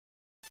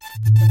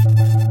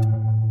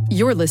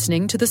You're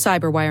listening to the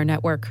Cyberwire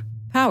Network,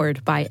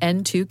 powered by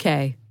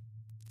N2K.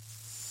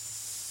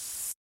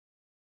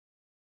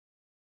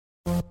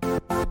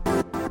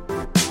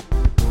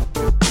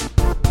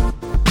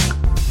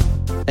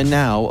 And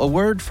now, a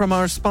word from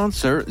our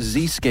sponsor,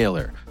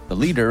 Zscaler, the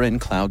leader in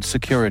cloud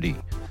security.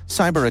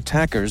 Cyber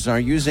attackers are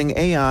using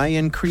AI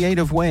in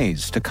creative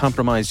ways to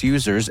compromise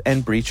users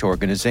and breach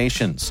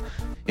organizations.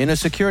 In a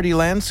security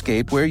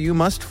landscape where you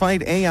must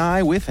fight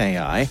AI with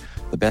AI,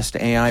 the best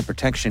AI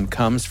protection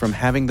comes from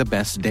having the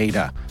best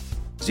data.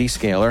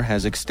 Zscaler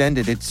has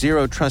extended its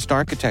zero-trust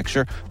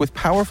architecture with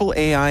powerful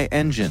AI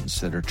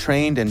engines that are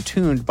trained and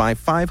tuned by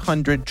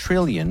 500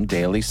 trillion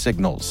daily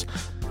signals.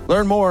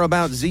 Learn more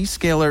about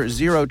Zscaler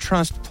Zero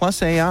Trust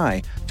Plus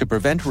AI to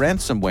prevent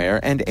ransomware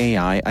and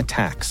AI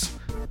attacks.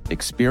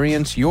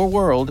 Experience your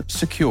world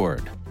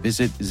secured.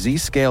 Visit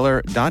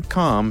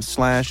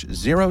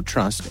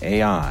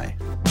zscaler.com/zerotrustai.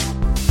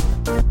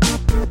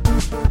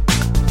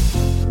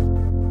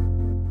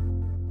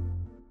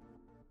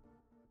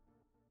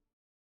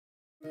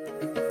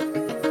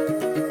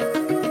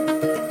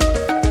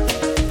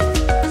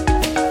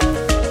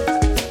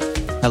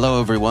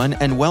 Hello, everyone,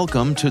 and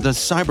welcome to the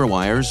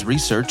CyberWire's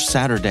Research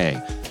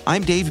Saturday.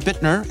 I'm Dave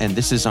Bittner, and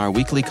this is our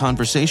weekly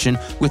conversation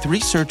with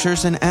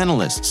researchers and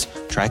analysts,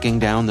 tracking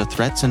down the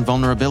threats and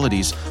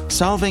vulnerabilities,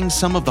 solving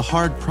some of the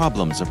hard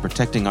problems of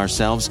protecting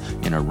ourselves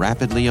in a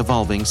rapidly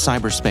evolving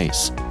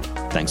cyberspace.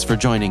 Thanks for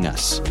joining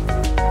us.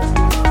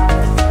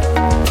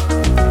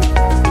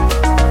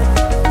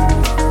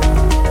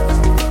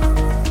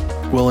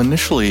 Well,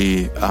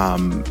 initially,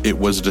 it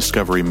was a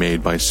discovery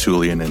made by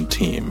Sulian and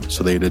team.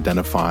 So they had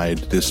identified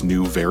this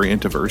new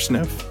variant of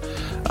ursnif.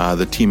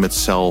 The team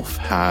itself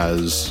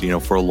has,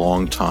 for a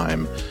long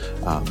time,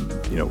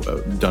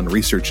 done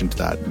research into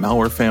that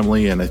malware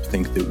family. And I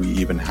think that we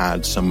even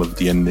had some of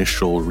the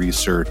initial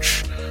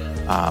research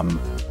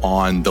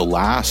on the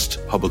last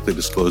publicly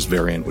disclosed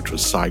variant, which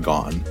was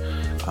Saigon,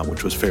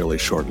 which was fairly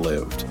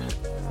short-lived.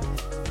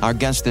 Our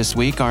guests this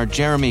week are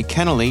Jeremy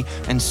Kennelly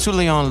and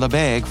Sulian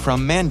Lebesgue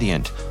from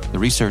Mandiant. The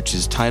research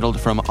is titled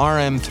From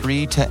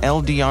RM3 to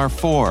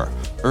LDR4,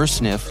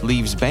 ursnif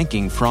leaves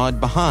banking fraud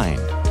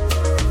behind.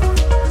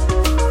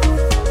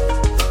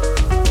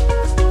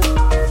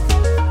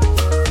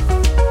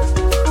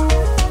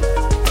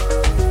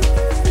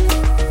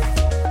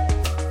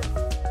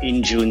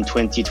 In June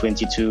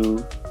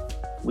 2022,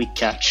 we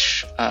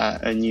catch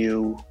a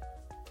new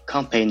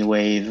campaign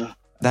wave.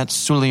 That's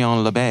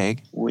Sulian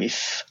Lebesgue.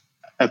 With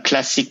a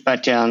classic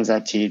pattern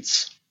that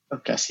it's a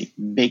classic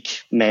big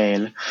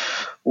mail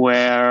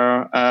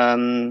where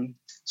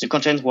the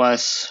content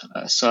was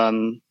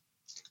some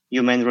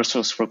human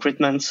resource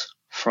recruitment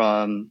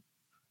from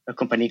a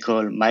company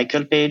called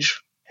Michael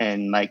Page.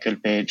 And Michael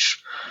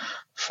Page,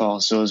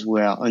 for those who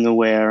are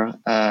unaware,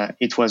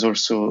 it was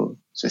also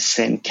the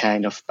same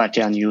kind of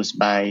pattern used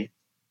by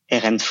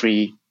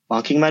RM3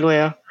 banking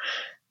malware.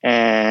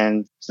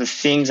 And the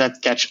thing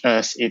that catch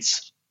us,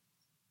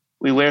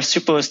 we were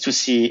supposed to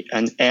see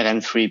an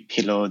RM3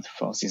 payload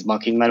for this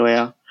banking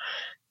malware.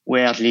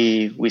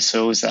 Weirdly, we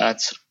saw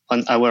that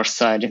on our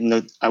side,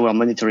 our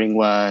monitoring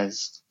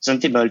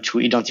wasn't able to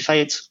identify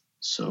it.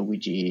 So we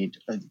did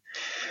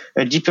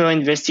a deeper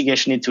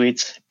investigation into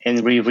it,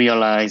 and we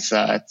realized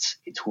that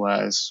it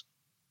was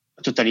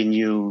a totally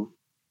new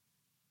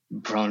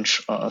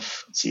branch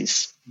of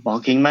this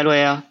banking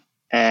malware.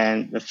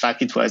 And the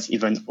fact it was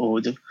even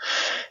odd,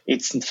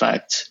 it's in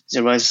fact,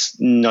 there was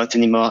not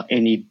anymore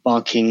any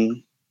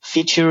banking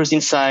features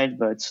inside,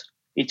 but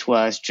it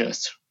was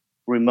just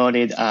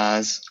remodeled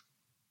as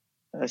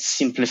a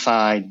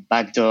simplified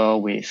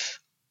backdoor with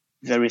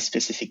very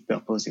specific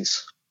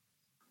purposes.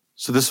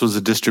 So this was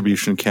a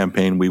distribution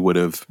campaign we would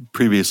have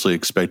previously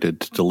expected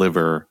to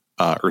deliver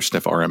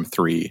ursnif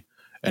RM3,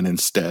 and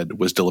instead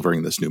was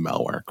delivering this new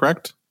malware,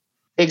 correct?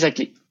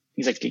 Exactly.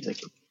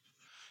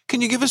 Can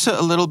you give us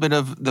a little bit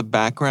of the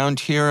background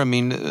here? I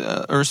mean,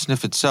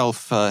 ursnif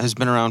itself has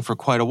been around for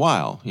quite a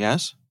while,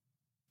 yes?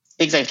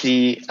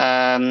 Exactly.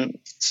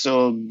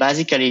 So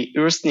basically,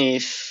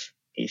 ursnif,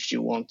 if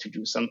you want to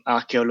do some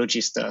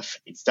archaeology stuff,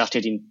 it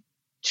started in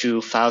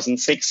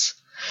 2006.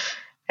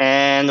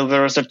 And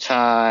over the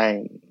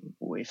time,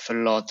 with a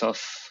lot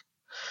of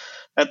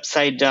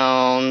upside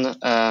down,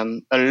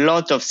 a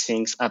lot of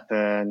things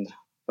happened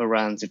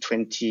around in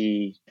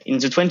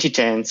the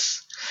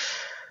 2010s.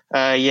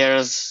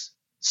 Years,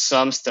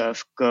 some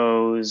stuff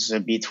goes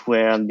a bit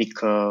weird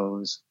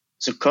because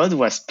the code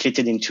was split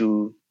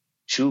into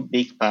two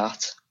big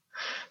parts.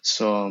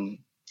 So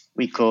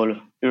we call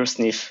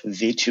ursnif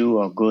V2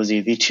 or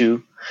GOSI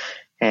V2.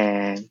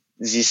 And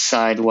this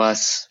side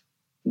was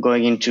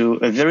going into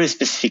a very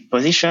specific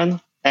position.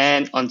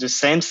 And on the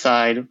same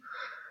side,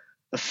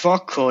 a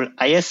fork called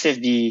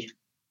ISFB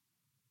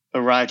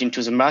arrived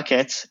into the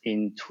market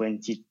in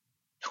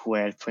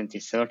 2012,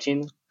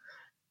 2013.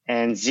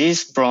 And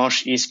this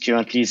branch is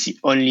currently the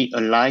only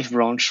alive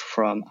branch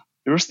from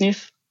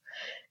ursnif.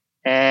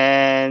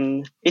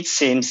 And it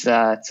seems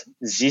that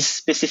this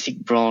specific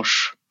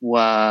branch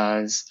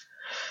was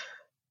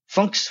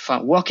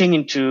working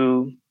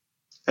into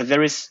a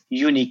very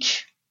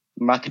unique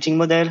marketing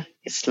model.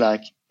 It's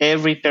like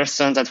every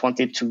person that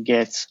wanted to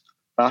get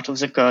part of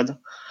the code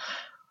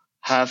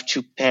have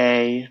to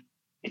pay,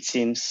 it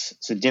seems,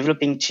 the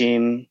developing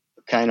team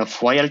kind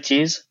of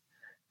royalties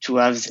to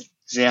have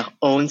their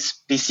own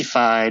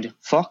specified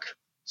fork.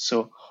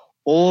 So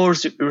all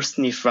the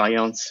Ursnif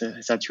variants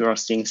that you are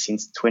seeing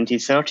since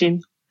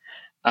 2013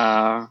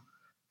 that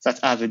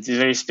have a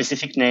very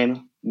specific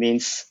name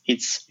means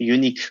it's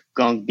unique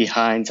gang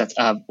behind that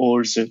have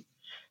all the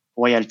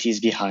royalties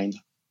behind.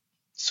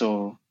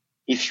 So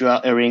if you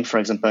are hearing, for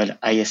example,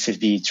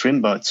 ISFB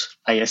Trimbot,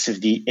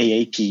 ISFB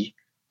AAP,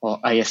 or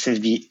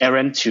ISFB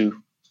RM2,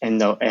 and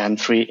now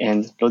RM3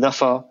 and Loader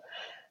 4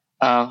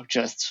 are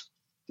just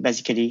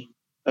basically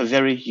a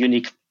very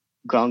unique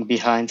gang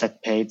behind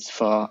that paid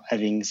for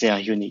having their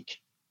unique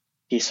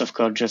piece of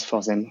code just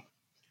for them.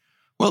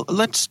 Well,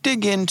 let's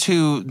dig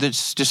into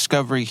this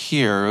discovery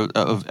here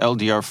of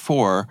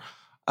LDR4.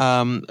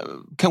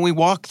 Can we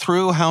walk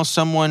through how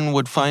someone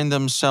would find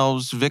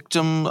themselves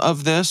victim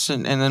of this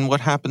and then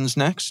what happens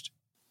next?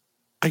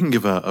 I can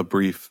give a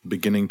brief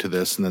beginning to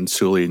this, and then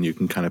Sully and you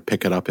can kind of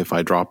pick it up if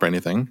I drop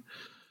anything.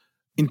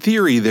 In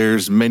theory,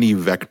 there's many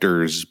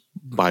vectors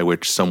by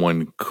which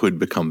someone could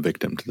become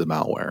victim to the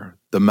malware.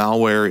 The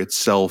malware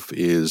itself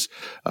is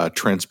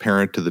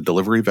transparent to the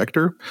delivery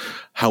vector.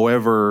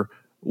 However,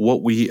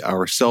 what we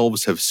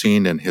ourselves have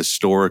seen, and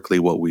historically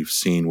what we've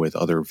seen with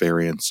other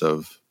variants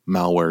of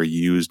malware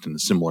used in a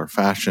similar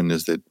fashion,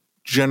 is that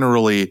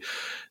generally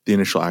the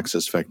initial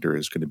access vector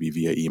is going to be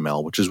via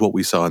email, which is what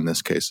we saw in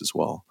this case as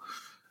well.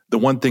 The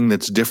one thing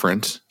that's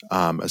different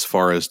as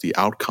far as the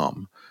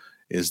outcome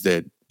is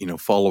that,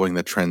 following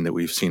the trend that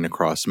we've seen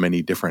across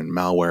many different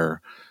malware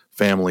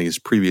families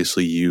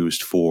previously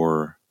used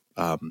for,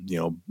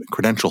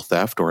 credential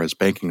theft or as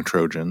banking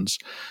Trojans,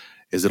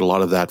 is that a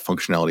lot of that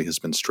functionality has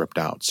been stripped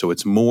out. So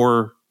it's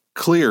more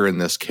clear in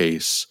this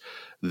case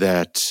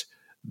that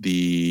the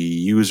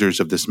users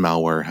of this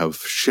malware have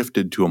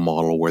shifted to a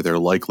model where they're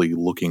likely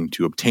looking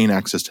to obtain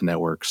access to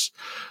networks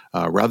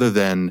rather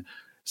than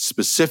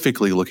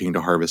specifically looking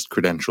to harvest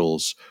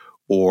credentials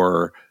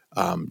or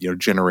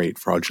generate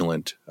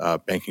fraudulent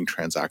banking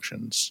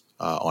transactions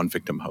on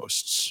victim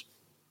hosts.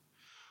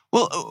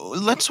 Well,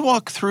 let's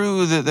walk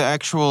through the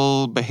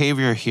actual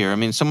behavior here. I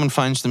mean, someone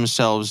finds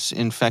themselves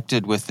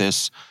infected with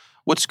this.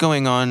 What's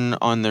going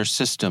on their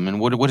system, and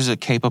what is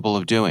it capable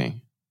of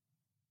doing?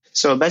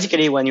 So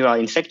basically, when you are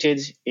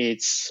infected,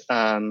 it's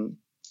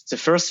the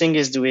first thing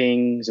is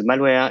doing the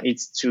malware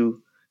is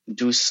to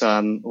do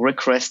some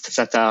requests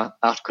that are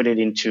hard-coded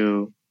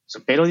into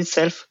the payload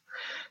itself.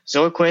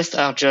 The requests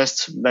are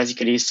just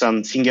basically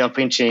some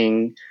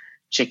fingerprinting,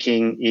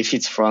 checking if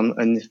it's from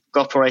a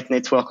corporate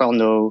network or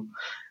no.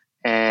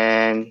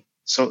 And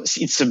so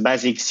it's a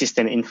basic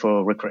system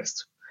info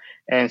request.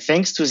 And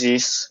thanks to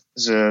this,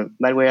 the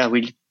malware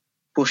will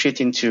push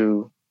it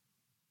into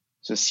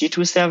the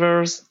C2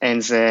 servers,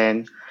 and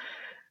then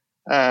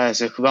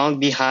the ground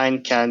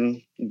behind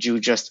can do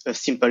just a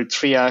simple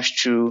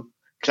triage to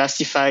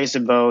classify the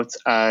bot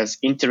as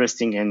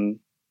interesting and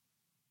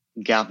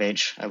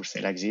garbage, I would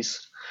say like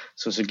this.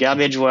 So the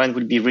garbage one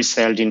will be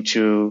resold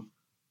into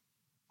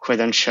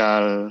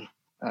credential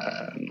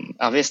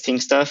harvesting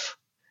stuff,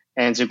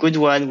 and the good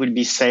one will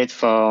be set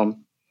for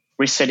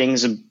reselling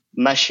the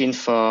machine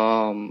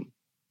for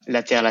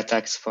lateral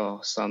attacks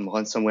for some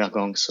ransomware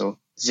gang. So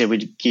they will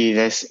give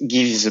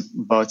the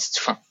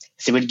bots,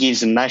 they will give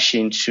the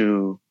machine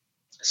to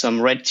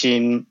some red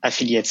team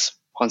affiliates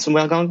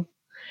ransomware gang,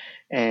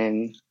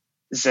 and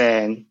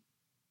then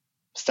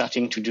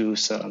starting to do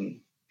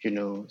some,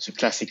 the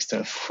classic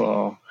stuff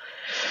for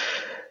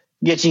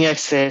getting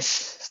access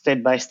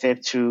step by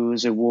step to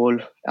the whole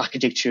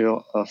architecture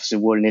of the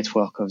whole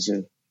network of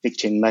the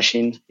victim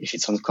machine, if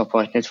it's on a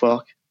corporate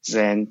network,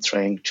 then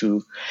trying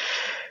to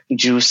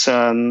do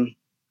some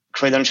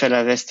credential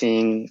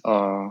harvesting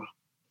or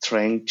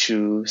trying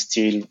to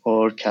steal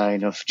all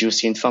kind of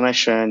juicy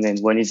information, and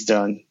when it's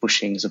done,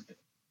 pushing the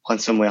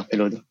ransomware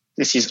payload.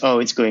 This is how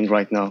it's going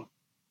right now.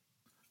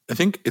 I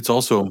think it's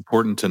also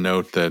important to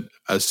note that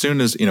as soon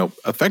as,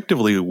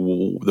 effectively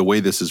the way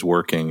this is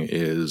working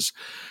is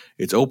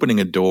it's opening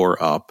a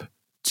door up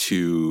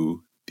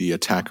to the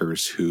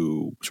attackers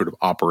who sort of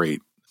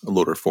operate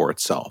Loader 4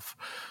 itself.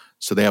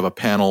 So they have a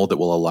panel that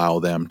will allow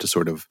them to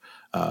sort of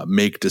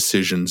make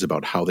decisions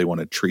about how they want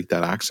to treat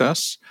that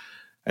access.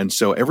 And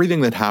so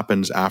everything that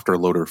happens after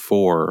Loader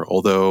 4,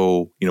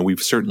 although,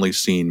 we've certainly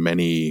seen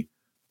many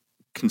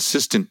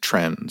consistent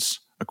trends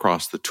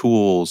across the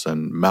tools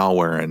and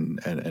malware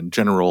and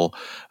general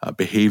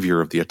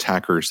behavior of the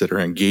attackers that are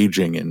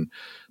engaging in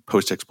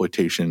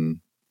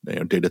post-exploitation,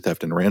 data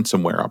theft and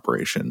ransomware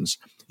operations,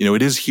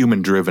 it is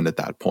human-driven at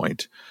that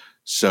point.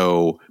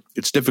 So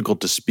it's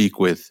difficult to speak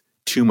with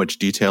too much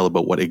detail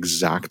about what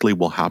exactly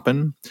will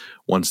happen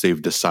once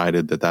they've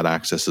decided that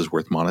access is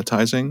worth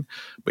monetizing.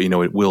 But,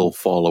 it will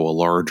follow a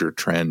larger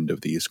trend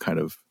of these kind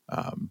of,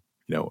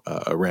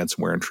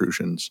 ransomware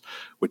intrusions,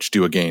 which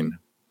do, again,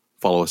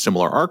 follow a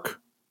similar arc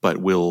but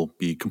will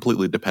be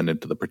completely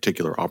dependent to the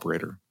particular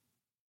operator.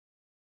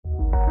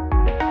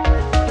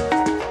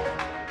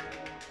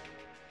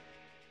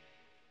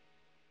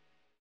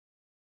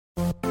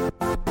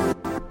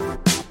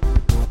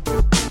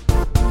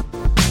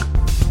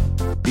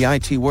 The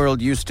IT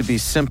world used to be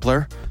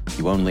simpler.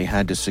 You only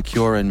had to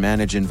secure and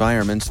manage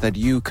environments that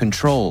you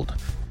controlled.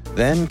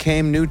 Then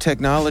came new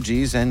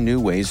technologies and new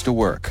ways to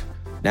work.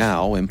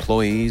 Now,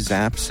 employees,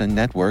 apps, and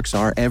networks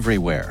are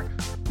everywhere.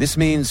 This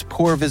means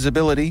poor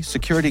visibility,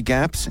 security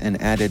gaps,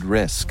 and added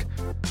risk.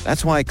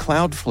 That's why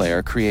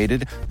Cloudflare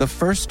created the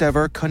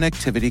first-ever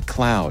connectivity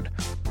cloud.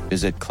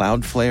 Visit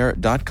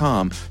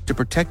cloudflare.com to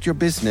protect your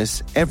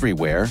business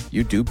everywhere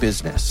you do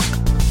business.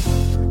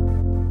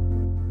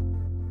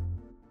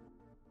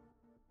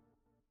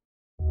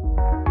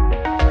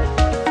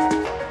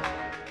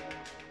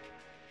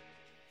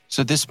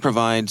 So this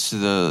provides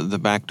the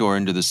backdoor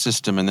into the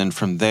system, and then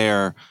from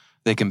there,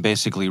 they can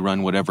basically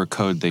run whatever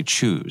code they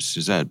choose.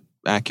 Is that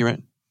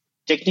accurate?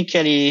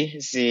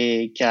 Technically,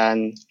 they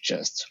can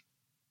just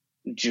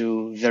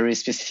do very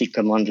specific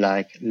command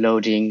like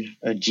loading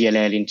a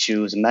DLL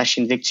into the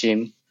machine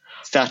victim,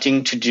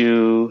 starting to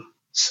do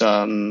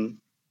some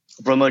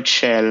remote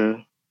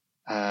shell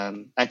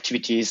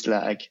activities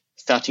like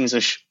starting the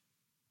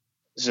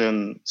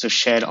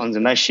shell on the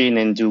machine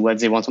and do what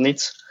they want on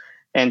it.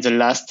 And the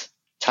last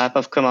type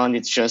of command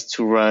is just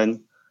to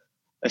run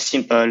a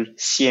simple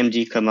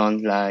CMD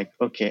command like,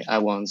 okay, I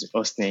want the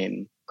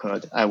hostname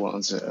code, I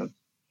want the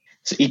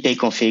IP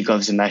config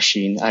of the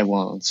machine, I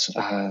want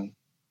the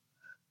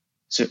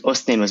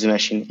hostname of the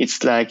machine.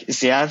 It's like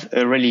they have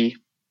a really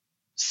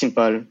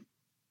simple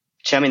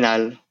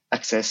terminal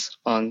access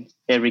on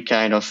every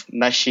kind of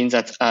machine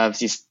that have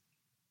this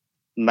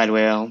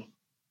malware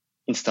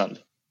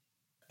installed.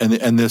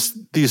 And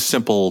these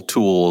simple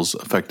tools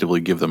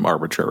effectively give them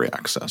arbitrary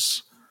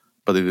access.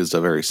 But it is a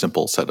very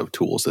simple set of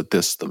tools that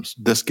this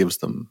gives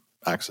them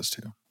access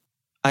to.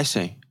 I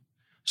see.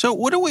 So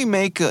what do we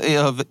make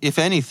of, if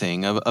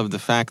anything, of the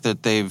fact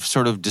that they've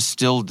sort of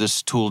distilled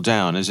this tool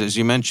down? As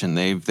you mentioned,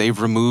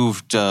 they've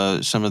removed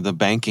some of the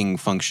banking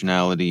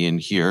functionality in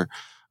here,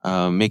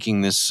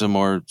 making this a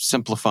more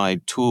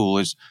simplified tool.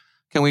 Is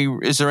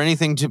there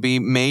anything to be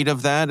made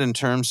of that in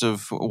terms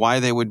of why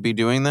they would be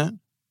doing that?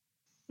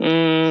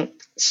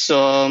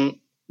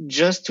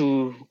 Just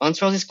to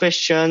answer this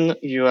question,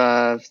 you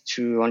have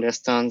to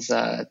understand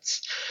that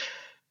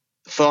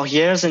for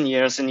years and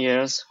years and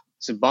years,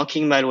 the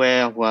banking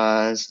malware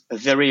was a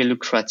very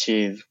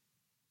lucrative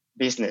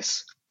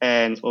business.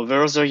 And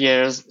over the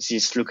years,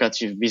 this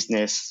lucrative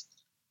business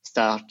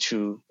started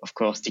to, of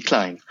course,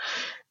 decline.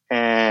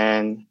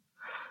 And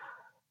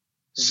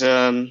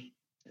the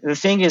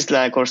thing is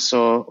like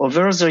also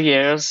over the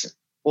years,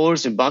 all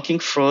the banking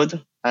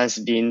fraud has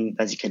been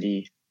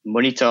basically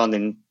monitored,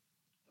 and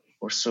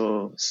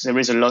also there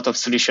is a lot of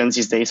solutions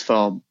these days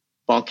for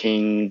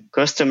banking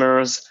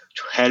customers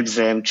to help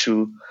them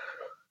to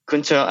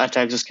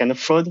counter-attack this kind of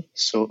fraud.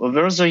 So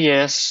over the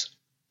years,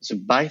 the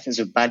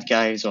bad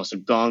guys or the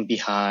gang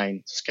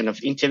behind this kind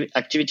of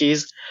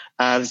activities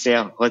have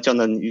their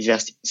return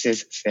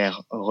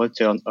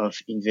of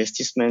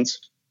investment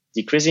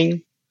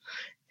decreasing.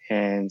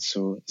 And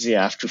so they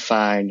have to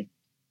find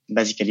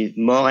basically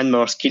more and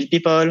more skilled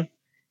people.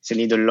 They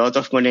need a lot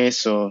of money,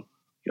 so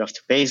you have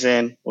to pay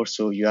them.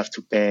 Also, you have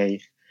to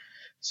pay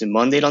the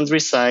money laundry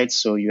side,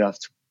 so you have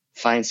to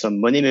find some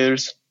money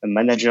mules, a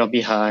manager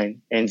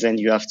behind, and then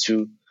you have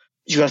to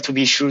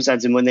be sure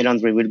that the money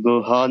laundry will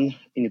go on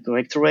in the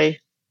correct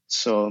way.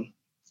 So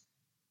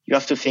you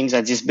have to think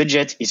that this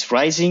budget is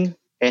rising,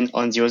 and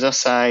on the other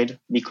side,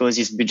 because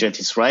this budget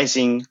is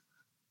rising,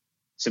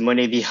 the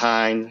money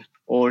behind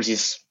all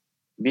this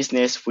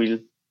business will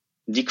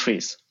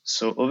decrease.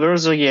 So over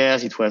the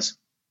years, it was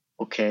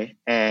okay,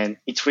 and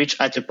it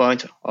reached at a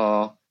point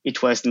or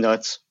it was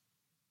not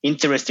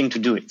interesting to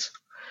do it.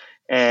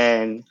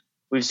 And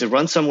with the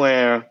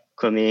ransomware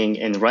coming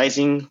and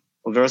rising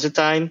over the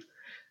time,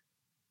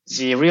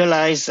 they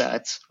realized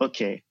that,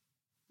 okay,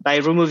 by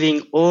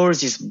removing all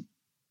this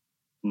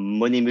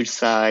money mule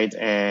side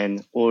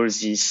and all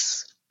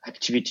this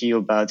activity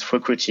about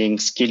recruiting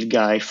skilled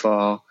guy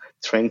for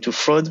trying to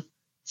fraud,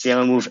 they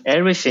remove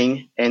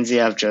everything and they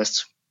have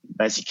just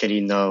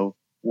basically now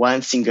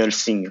one single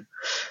thing.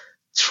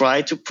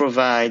 Try to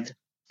provide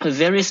a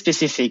very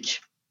specific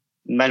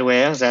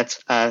malware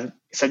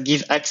that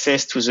give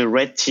access to the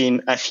red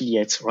team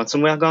affiliate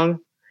ransomware gang.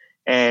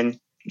 And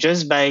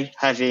just by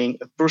having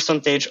a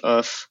percentage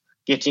of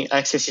getting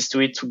access to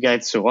it to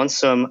get the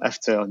ransom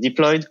after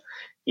deployed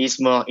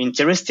is more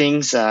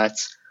interesting than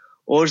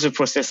all the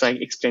process I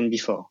explained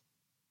before,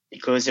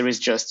 because there is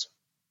just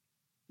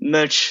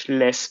much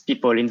less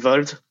people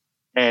involved,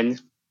 and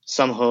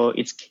somehow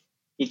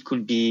it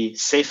could be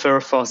safer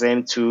for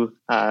them to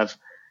have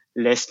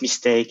less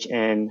mistake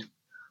and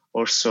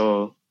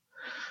also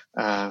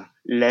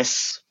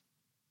less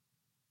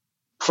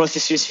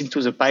processes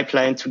into the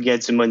pipeline to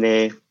get the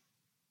money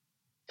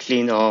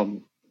clean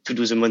or to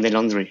do the money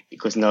laundry,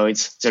 because now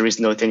there is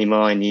not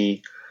anymore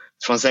any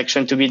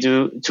transaction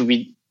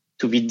to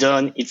to be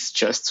done, it's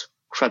just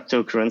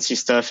cryptocurrency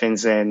stuff and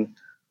then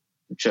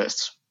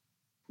just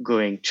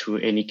going to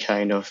any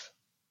kind of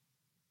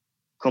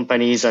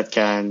companies that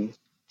can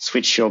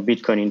switch your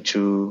Bitcoin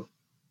into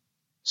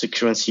the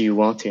currency you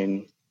want,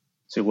 and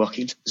the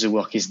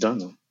work is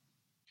done.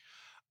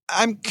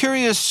 I'm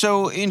curious,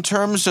 so in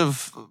terms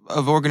of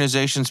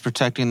organizations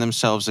protecting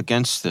themselves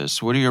against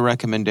this, what are your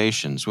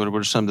recommendations? What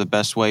are some of the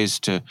best ways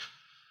to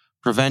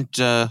prevent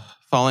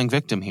falling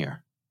victim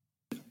here?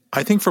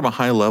 I think from a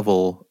high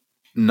level,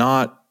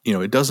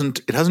 it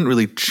hasn't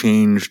really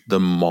changed the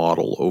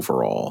model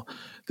overall.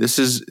 This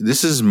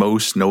is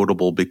most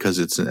notable because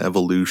it's an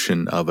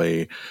evolution of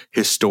a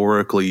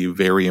historically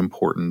very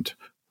important,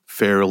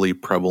 fairly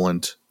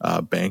prevalent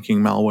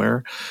banking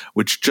malware,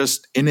 which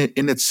just in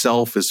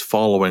itself is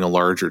following a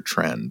larger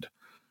trend.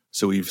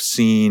 So we've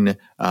seen,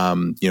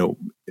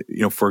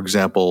 for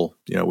example,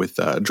 with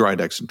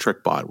Drydex and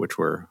TrickBot, which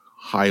were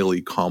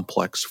highly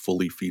complex,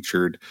 fully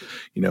featured,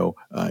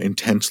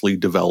 intensely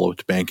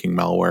developed banking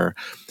malware.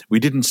 We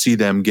didn't see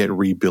them get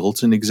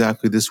rebuilt in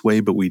exactly this way,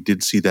 but we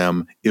did see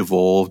them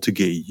evolve to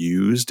get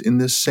used in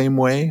this same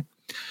way.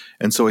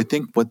 And so I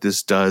think what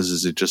this does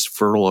is it just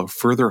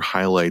further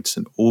highlights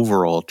an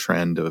overall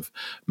trend of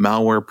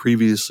malware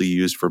previously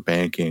used for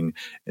banking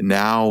and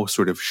now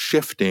sort of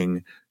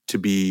shifting to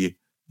be,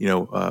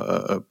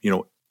 one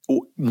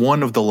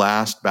of the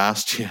last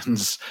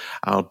bastions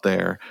out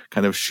there,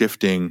 kind of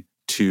shifting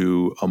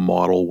to a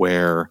model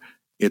where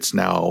it's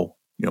now,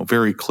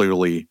 very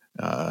clearly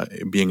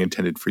being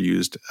intended for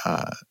used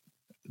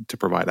to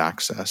provide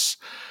access.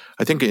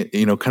 I think,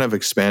 kind of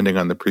expanding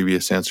on the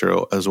previous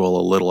answer as well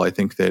a little, I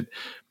think that,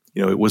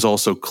 it was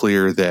also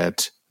clear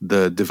that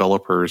the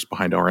developers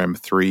behind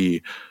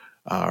RM3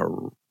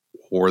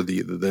 or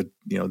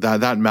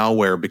that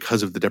malware,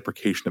 because of the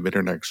deprecation of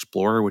Internet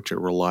Explorer, which it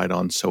relied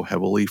on so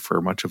heavily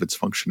for much of its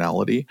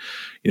functionality,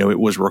 it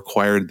was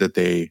required that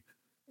they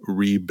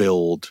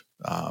rebuild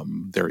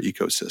their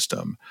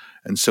ecosystem.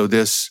 And so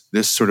this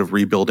sort of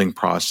rebuilding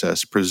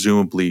process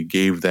presumably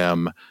gave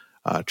them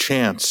a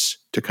chance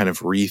to kind of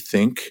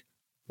rethink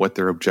what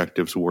their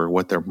objectives were,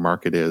 what their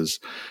market is.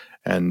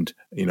 And,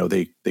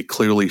 they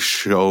clearly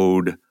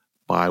showed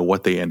by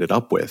what they ended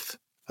up with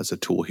as a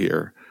tool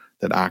here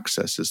that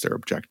access is their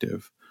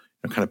objective.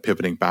 And kind of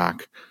pivoting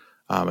back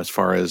as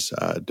far as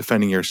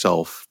defending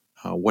yourself,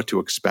 what to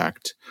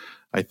expect.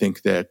 I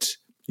think that,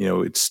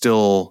 it's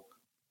still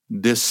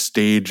this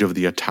stage of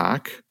the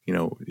attack.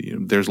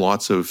 There's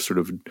lots of sort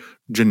of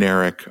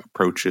generic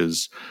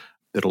approaches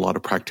that a lot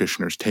of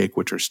practitioners take,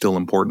 which are still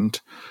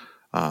important,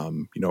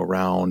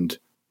 around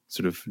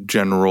sort of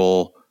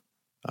general,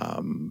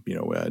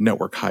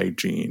 network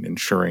hygiene,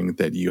 ensuring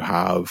that you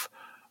have,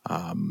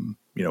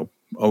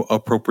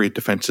 appropriate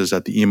defenses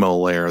at the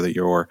email layer, that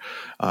you're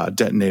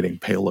detonating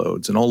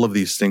payloads, and all of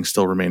these things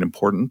still remain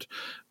important.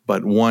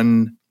 But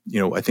one,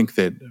 I think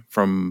that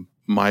from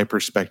my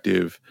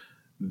perspective,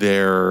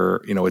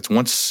 it's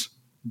once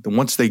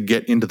they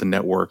get into the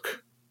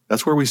network,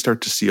 that's where we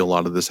start to see a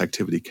lot of this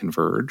activity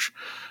converge.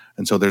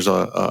 And so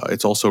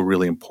it's also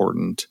really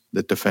important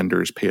that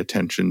defenders pay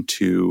attention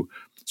to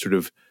sort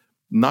of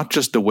not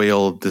just the way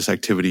all this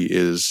activity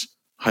is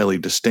highly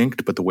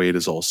distinct, but the way it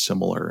is all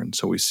similar. And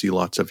so we see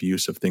lots of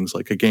use of things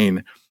like,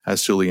 again,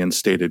 as Sulian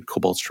stated,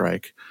 Cobalt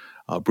Strike,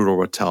 Brutal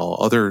Ratel,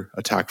 other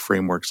attack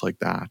frameworks like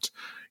that,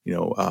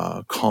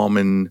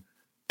 common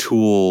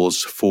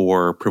tools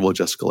for privilege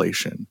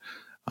escalation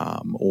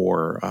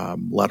or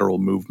lateral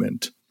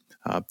movement,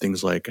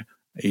 things like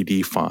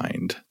AD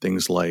find,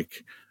 things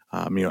like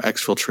common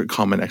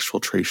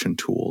exfiltration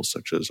tools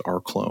such as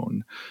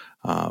rclone,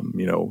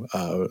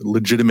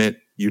 legitimate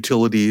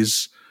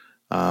utilities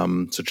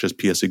such as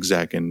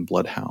psexec and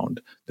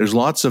bloodhound. There's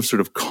lots of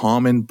sort of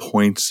common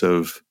points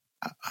that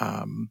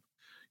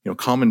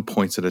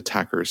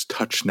attackers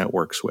touch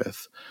networks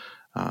with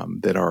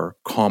that are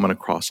common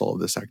across all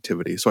of this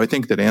activity. So I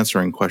think that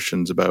answering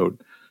questions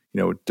about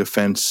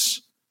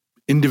defense,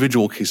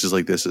 individual cases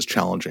like this is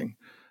challenging,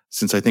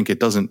 since I think it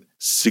doesn't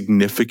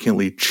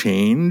significantly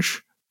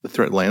change the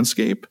threat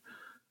landscape,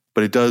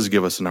 but it does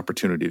give us an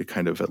opportunity to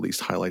kind of at least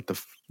highlight the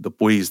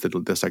ways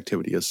that this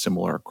activity is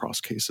similar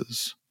across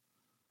cases.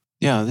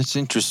 Yeah, that's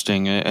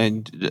interesting.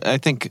 And I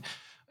think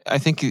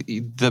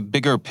the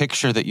bigger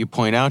picture that you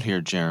point out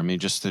here, Jeremy,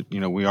 just that,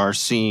 we are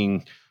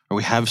seeing, or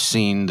we have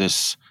seen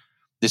this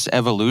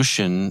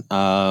evolution,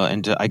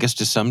 and I guess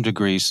to some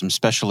degree, some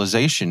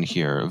specialization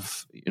here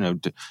of,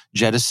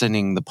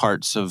 jettisoning the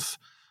parts of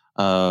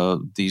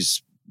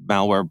these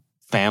malware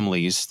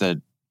families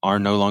that are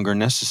no longer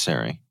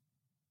necessary.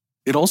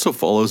 It also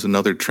follows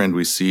another trend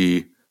we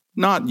see,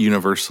 not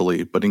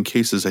universally, but in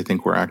cases, I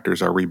think, where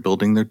actors are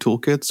rebuilding their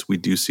toolkits, we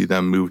do see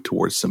them move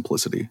towards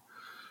simplicity.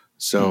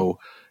 So,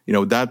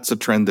 that's a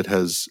trend that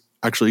has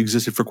actually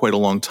existed for quite a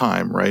long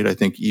time, right? I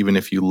think even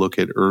if you look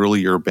at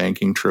earlier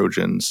banking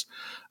Trojans,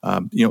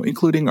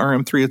 including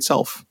RM3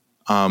 itself,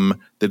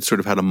 that sort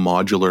of had a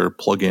modular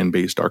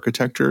plug-in-based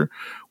architecture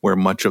where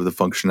much of the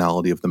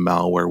functionality of the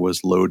malware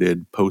was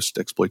loaded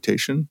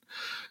post-exploitation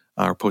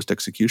or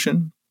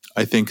post-execution.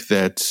 I think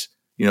that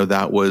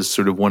that was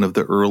sort of one of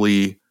the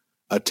early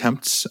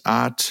attempts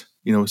at,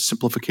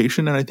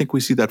 simplification. And I think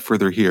we see that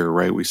further here,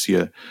 right? We see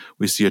a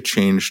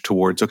change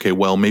towards, okay,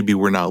 well, maybe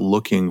we're not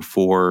looking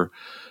for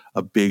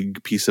a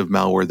big piece of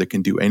malware that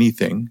can do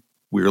anything.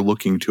 We're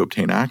looking to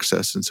obtain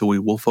access. And so we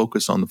will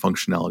focus on the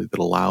functionality that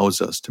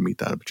allows us to meet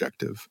that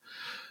objective.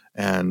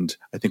 And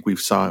I think we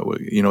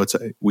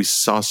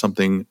saw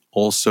something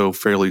also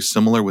fairly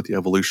similar with the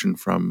evolution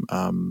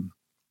from,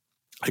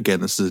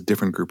 again, this is a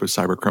different group of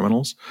cyber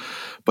criminals,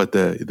 but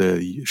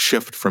the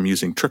shift from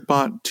using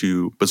TrickBot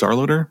to Bazaar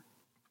Loader.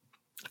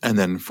 And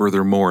then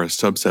furthermore, a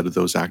subset of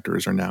those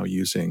actors are now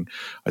using,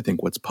 I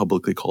think, what's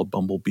publicly called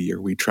Bumblebee,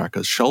 or we track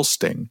as Shell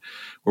Sting,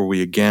 where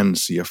we again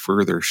see a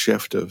further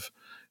shift of,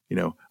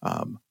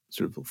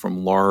 sort of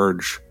from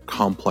large,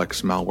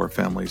 complex malware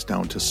families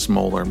down to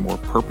smaller, more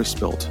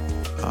purpose-built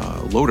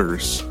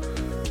loaders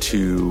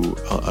to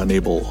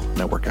enable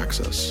network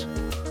access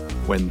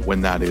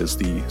when that is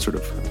the sort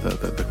of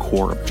the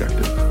core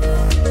objective.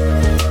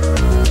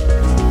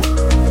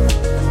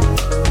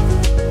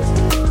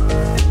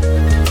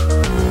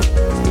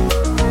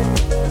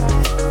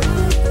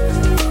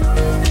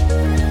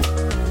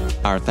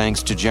 Our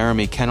thanks to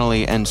Jeremy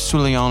Kennelly and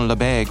Souleymane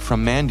Lebègue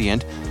from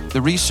Mandiant.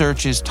 The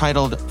research is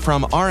titled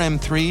From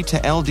RM3 to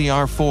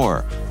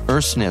LDR4,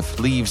 Ursnif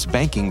Leaves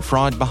Banking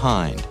Fraud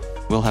Behind.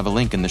 We'll have a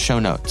link in the show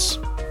notes.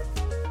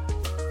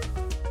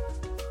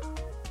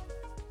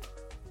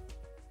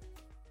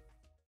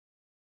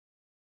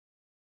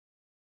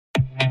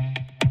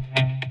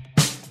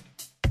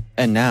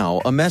 And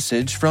now, a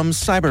message from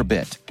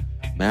Cyberbit.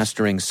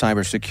 Mastering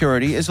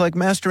cybersecurity is like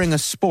mastering a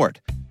sport.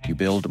 You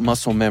build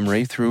muscle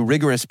memory through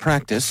rigorous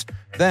practice,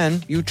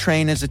 then you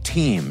train as a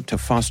team to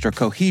foster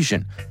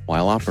cohesion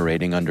while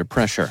operating under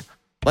pressure.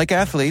 Like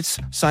athletes,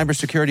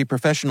 cybersecurity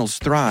professionals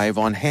thrive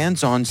on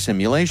hands-on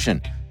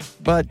simulation.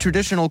 But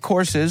traditional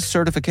courses,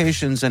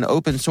 certifications, and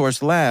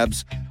open-source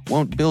labs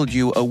won't build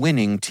you a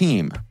winning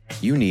team.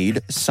 You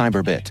need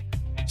Cyberbit.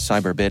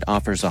 Cyberbit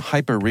offers a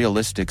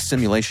hyper-realistic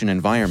simulation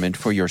environment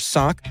for your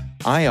SOC,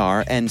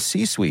 IR, and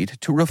C-suite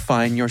to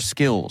refine your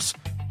skills,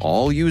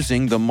 all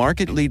using the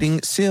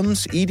market-leading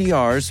SIMs,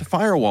 EDRs,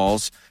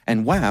 firewalls,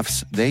 and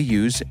WAFs they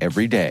use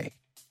every day.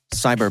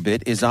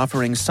 Cyberbit is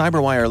offering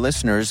CyberWire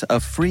listeners a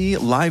free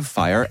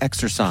live-fire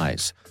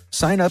exercise.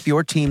 Sign up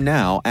your team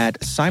now at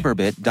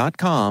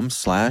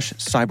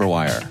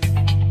cyberbit.com/cyberwire.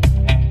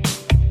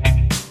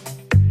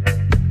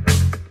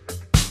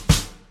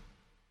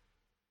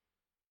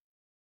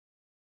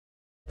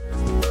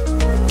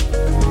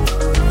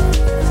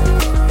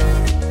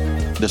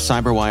 The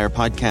CyberWire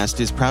podcast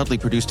is proudly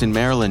produced in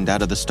Maryland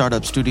out of the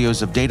startup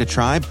studios of Data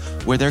Tribe,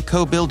 where they're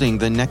co-building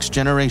the next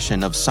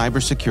generation of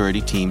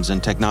cybersecurity teams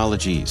and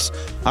technologies.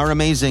 Our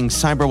amazing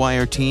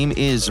CyberWire team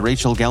is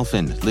Rachel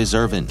Gelfin, Liz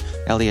Irvin,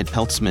 Elliot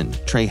Peltzman,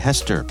 Trey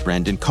Hester,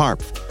 Brandon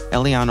Karpf,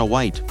 Eliana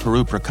White,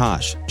 Paru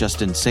Prakash,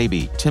 Justin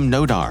Sabi, Tim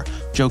Nodar,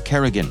 Joe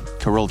Kerrigan,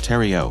 Carol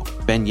Terrio,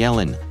 Ben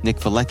Yellen, Nick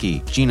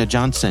Valecki, Gina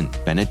Johnson,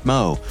 Bennett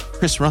Moe,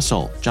 Chris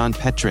Russell, John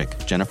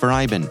Petrick, Jennifer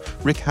Iben,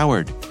 Rick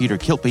Howard, Peter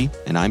Kilpie,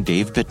 and I'm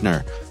Dave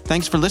Bittner.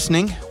 Thanks for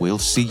listening. We'll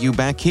see you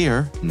back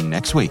here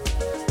next week.